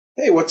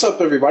Hey, what's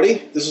up,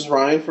 everybody? This is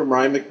Ryan from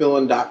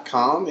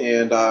ryan-mcmillan.com,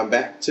 and I'm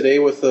back today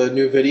with a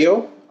new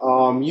video.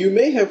 You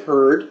may have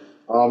heard,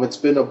 it's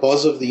been a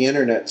buzz of the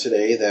internet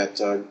today that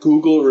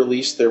Google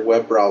released their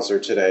web browser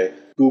today.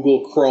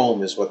 Google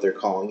Chrome is what they're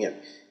calling it.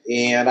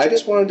 And I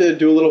just wanted to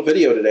do a little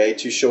video today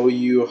to show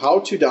you how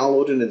to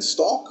download and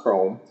install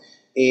Chrome,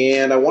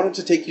 and I wanted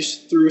to take you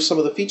through some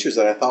of the features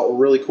that I thought were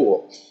really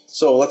cool.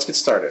 So let's get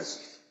started.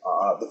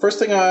 The first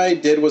thing I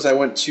did was I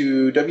went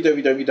to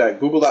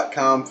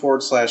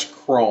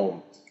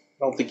www.google.com/Chrome. I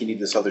don't think you need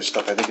this other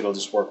stuff. I think it'll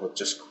just work with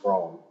just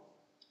Chrome.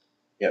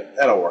 Yep,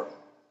 that'll work.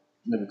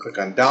 And then click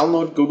on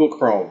Download Google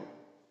Chrome.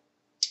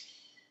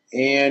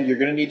 And you're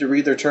going to need to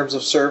read their terms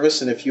of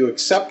service, and if you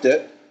accept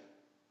it,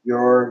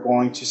 you're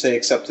going to say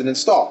Accept and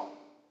Install.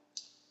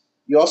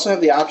 You also have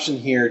the option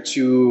here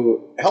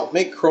to help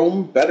make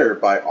Chrome better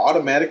by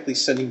automatically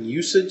sending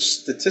usage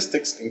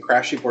statistics and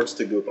crash reports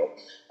to Google.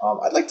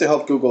 I'd like to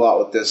help Google out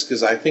with this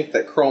because I think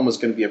that Chrome is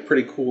going to be a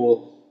pretty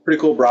cool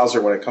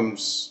browser when it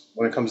comes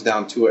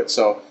down to it.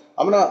 So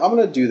I'm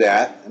gonna do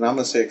that, and I'm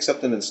gonna say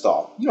Accept and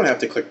Install. You don't have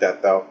to click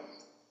that though;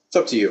 it's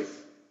up to you.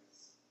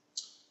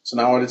 So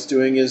now what it's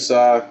doing is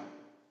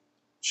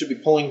should be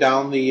pulling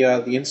down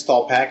the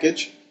install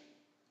package.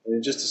 And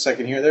in just a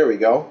second here, there we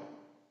go.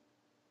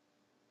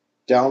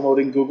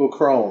 Downloading Google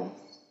Chrome.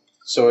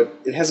 So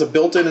it has a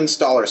built-in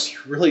installer, so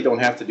you really don't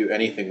have to do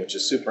anything, which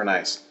is super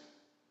nice.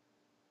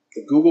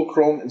 The Google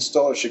Chrome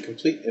installer should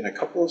complete in a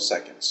couple of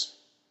seconds.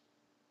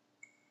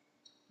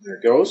 There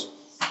it goes.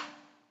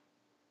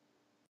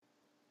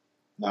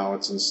 Now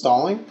it's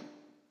installing.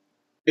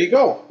 There you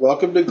go.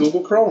 Welcome to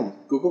Google Chrome.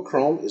 Google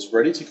Chrome is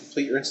ready to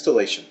complete your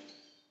installation.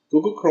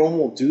 Google Chrome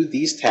will do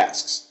these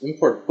tasks: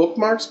 import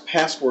bookmarks,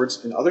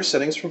 passwords, and other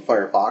settings from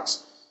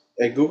Firefox.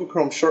 Add Google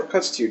Chrome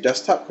shortcuts to your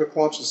desktop quick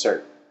launch and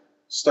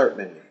start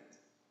menu.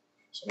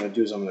 So what I'm going to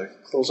do is I'm going to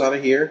close out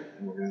of here,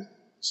 and we're going to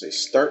say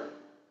Start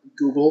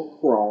Google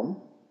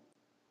Chrome.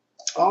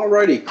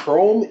 Alrighty,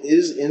 Chrome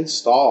is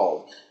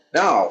installed.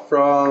 Now,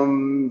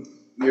 from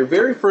your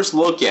very first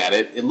look at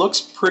it, it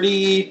looks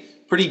pretty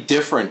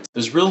different.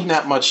 There's really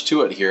not much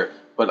to it here,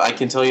 but I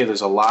can tell you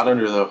there's a lot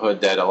under the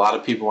hood that a lot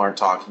of people aren't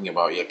talking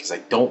about yet because I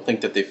don't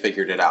think that they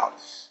figured it out.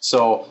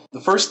 So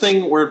the first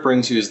thing where it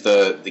brings you is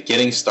the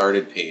Getting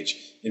Started page.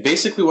 And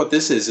basically what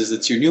this is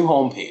it's your new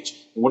home page.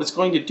 And what it's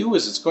going to do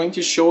is it's going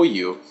to show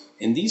you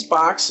in these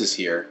boxes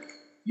here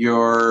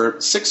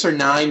your 6 or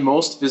 9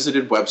 most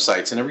visited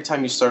websites. And every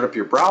time you start up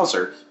your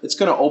browser, it's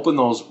going to open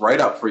those right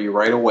up for you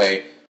right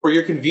away for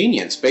your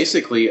convenience.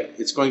 Basically,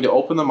 it's going to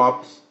open them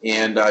up,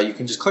 and you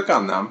can just click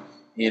on them,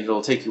 and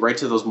it'll take you right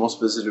to those most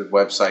visited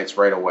websites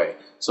right away.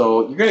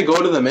 So you're going to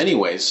go to them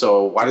anyway,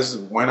 so why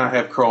not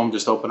have Chrome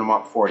just open them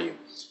up for you?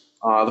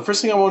 The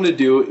first thing I want to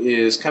do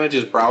is kind of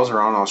just browse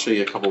around. I'll show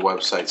you a couple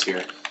websites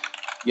here.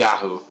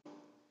 Yahoo.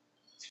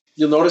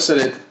 You'll notice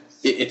that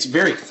it's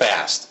very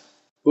fast.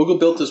 Google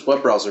built this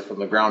web browser from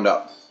the ground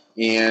up,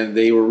 and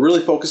they were really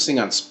focusing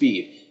on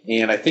speed,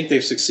 and I think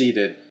they've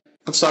succeeded.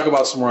 Let's talk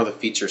about some more of the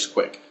features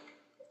quick.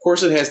 Of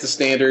course, it has the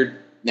standard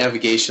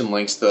navigation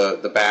links,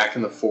 the back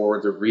and the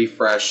forward, the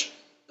refresh,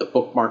 the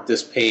bookmark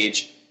this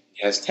page.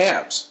 It has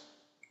tabs.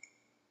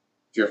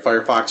 If you're a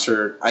Firefox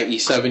or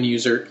IE7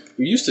 user,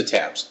 you're used to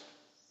tabs.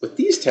 But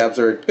these tabs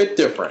are a bit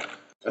different.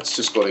 Let's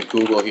just go to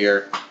Google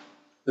here.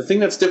 The thing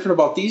that's different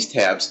about these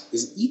tabs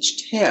is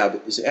each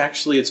tab is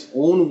actually its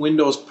own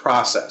Windows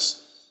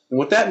process. And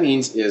what that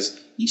means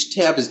is each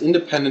tab is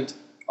independent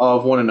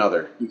of one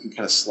another. You can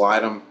kind of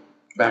slide them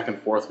back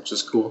and forth, which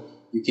is cool.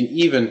 You can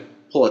even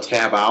pull a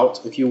tab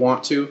out if you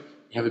want to,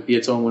 have it be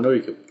its own window.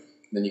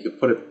 Then you could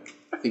put it,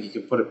 I think you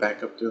can put it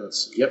back up there.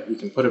 Yep, you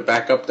can put it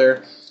back up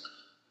there.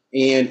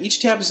 And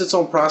each tab is its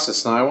own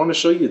process. Now I want to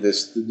show you the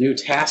new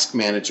task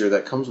manager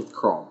that comes with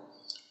Chrome.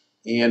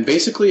 And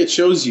basically it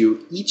shows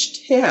you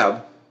each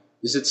tab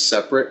is its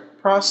separate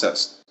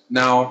process.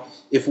 Now,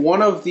 if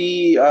one of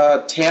the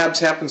tabs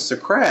happens to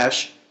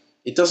crash,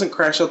 it doesn't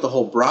crash out the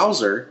whole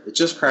browser, it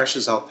just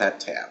crashes out that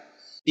tab.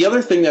 The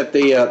other thing that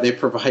they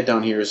provide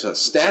down here is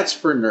stats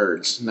for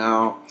nerds.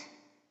 Now,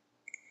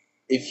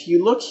 if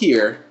you look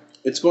here,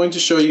 it's going to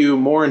show you a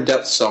more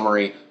in-depth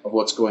summary of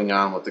what's going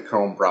on with the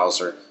Chrome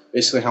browser.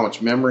 Basically how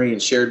much memory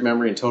and shared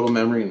memory and total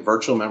memory and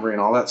virtual memory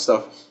and all that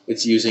stuff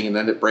it's using, and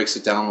then it breaks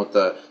it down with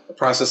the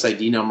process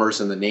ID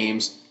numbers and the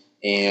names,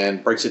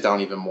 and breaks it down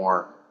even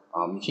more.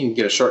 You can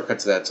get a shortcut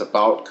to that. It's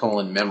about :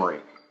 memory.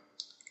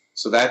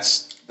 So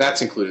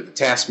that's included. The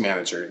task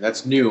manager,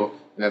 that's new,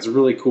 and that's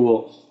really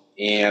cool.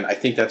 And I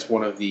think that's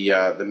one of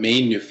the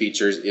main new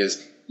features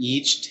is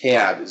each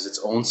tab is its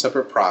own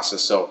separate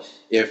process. So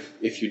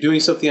if you're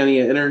doing something on the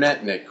internet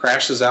and it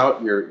crashes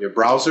out your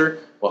browser,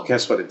 well,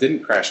 guess what? It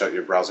didn't crash out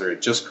your browser.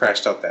 It just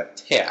crashed out that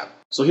tab.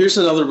 So here's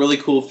another really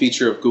cool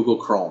feature of Google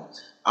Chrome.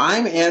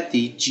 I'm at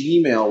the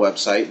Gmail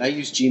website, and I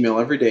use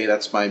Gmail every day.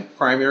 That's my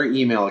primary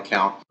email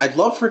account. I'd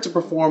love for it to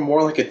perform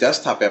more like a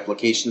desktop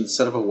application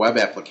instead of a web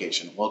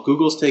application. Well,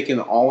 Google's taken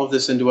all of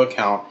this into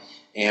account,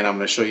 and I'm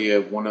going to show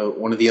you one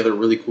of the other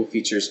really cool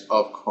features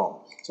of Chrome.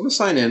 So I'm going to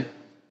sign in.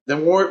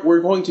 then what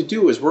we're going to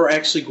do is we're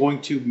actually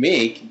going to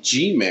make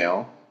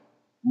Gmail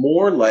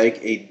more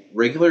like a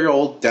regular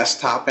old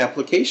desktop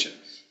application.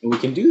 And we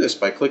can do this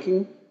by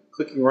clicking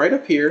right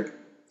up here.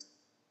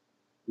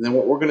 And then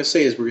what we're going to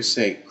say is we're going to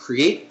say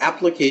create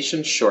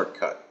application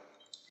shortcut.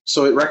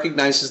 So it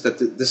recognizes that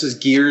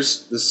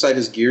this site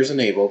is Gears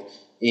enabled,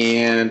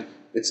 and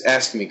it's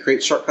asking me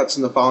create shortcuts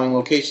in the following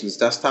locations: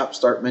 desktop,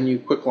 start menu,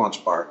 quick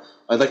launch bar.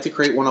 I'd like to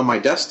create one on my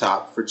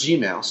desktop for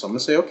Gmail, so I'm going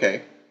to say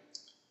OK.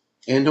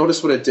 And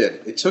notice what it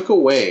did. It took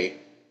away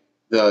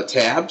the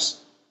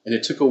tabs, and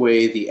it took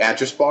away the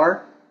address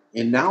bar,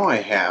 and now I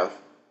have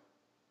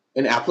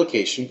an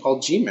application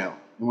called Gmail.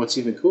 And what's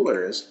even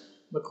cooler is,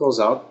 I'm going to close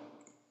out,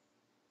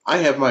 I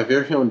have my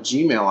very own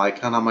Gmail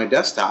icon on my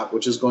desktop,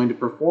 which is going to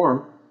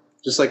perform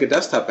just like a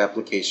desktop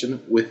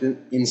application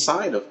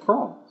inside of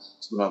Chrome.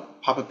 So I'm going to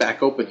pop it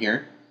back open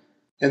here,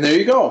 and there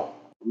you go.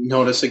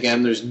 Notice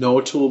again, there's no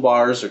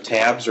toolbars or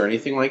tabs or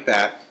anything like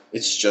that.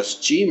 It's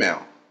just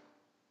Gmail,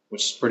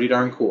 which is pretty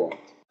darn cool.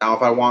 Now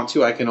if I want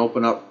to, I can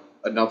open up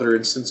another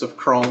instance of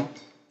Chrome,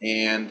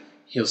 and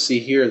you'll see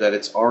here that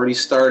it's already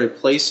started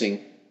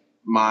placing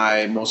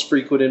my most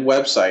frequented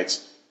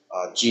websites,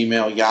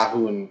 Gmail,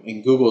 Yahoo,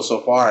 and Google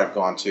so far I've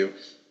gone to,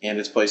 and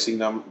it's placing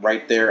them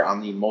right there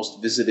on the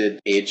most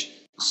visited page.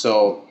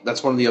 So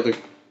that's one of the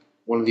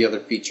other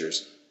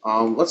features.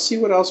 Let's see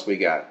what else we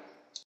got.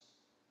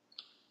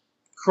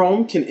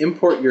 Chrome can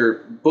import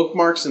your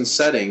bookmarks and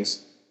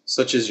settings,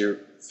 such as your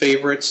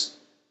favorites,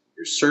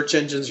 your search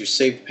engines, your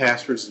saved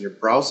passwords, and your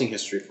browsing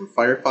history from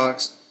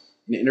Firefox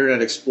and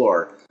Internet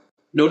Explorer.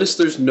 Notice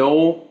there's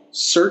no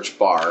search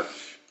bar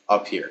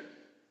up here.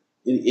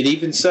 It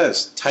even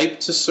says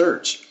type to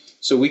search.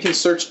 So we can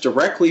search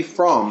directly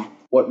from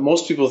what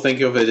most people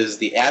think of it as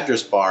the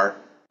address bar.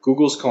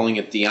 Google's calling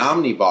it the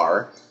Omni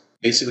bar,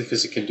 basically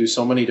because it can do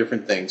so many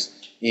different things.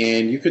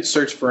 And you could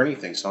search for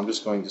anything. So I'm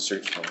just going to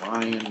search for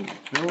Ryan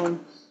McMillan,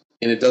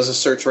 and it does a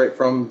search right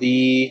from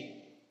the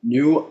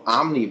new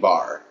Omni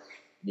bar.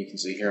 You can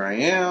see here I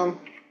am.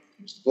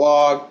 Here's the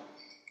blog.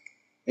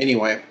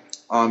 Anyway,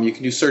 you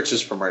can do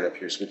searches from right up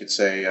here. So we could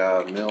say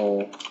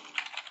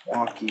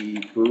Milwaukee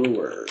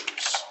Brewers,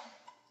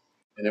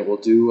 and it will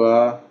do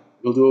a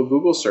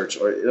Google search,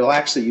 or it'll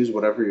actually use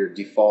whatever your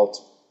default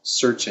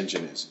search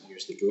engine is.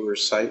 Here's the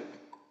Brewers site.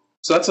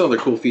 So that's another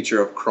cool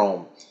feature of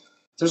Chrome.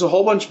 There's a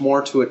whole bunch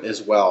more to it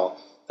as well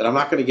that I'm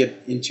not going to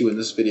get into in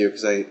this video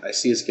because I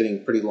see it's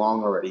getting pretty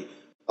long already.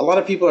 A lot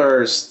of people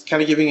are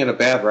kind of giving it a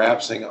bad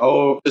rap, saying,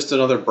 oh, just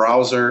another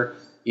browser,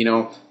 you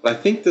know. But I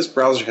think this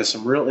browser has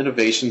some real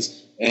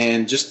innovations,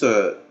 and just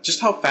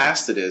how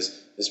fast it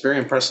is very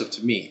impressive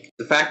to me.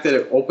 The fact that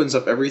it opens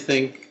up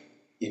everything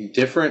in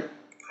different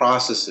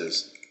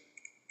processes,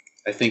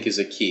 I think, is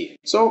a key.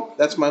 So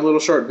that's my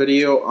little short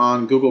video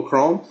on Google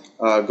Chrome.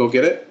 Go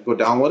get it. Go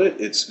download it.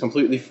 It's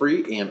completely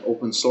free and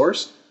open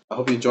source. I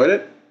hope you enjoyed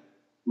it.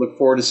 Look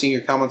forward to seeing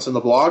your comments on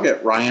the blog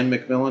at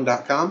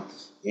ryan-mcmillan.com,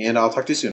 and I'll talk to you soon.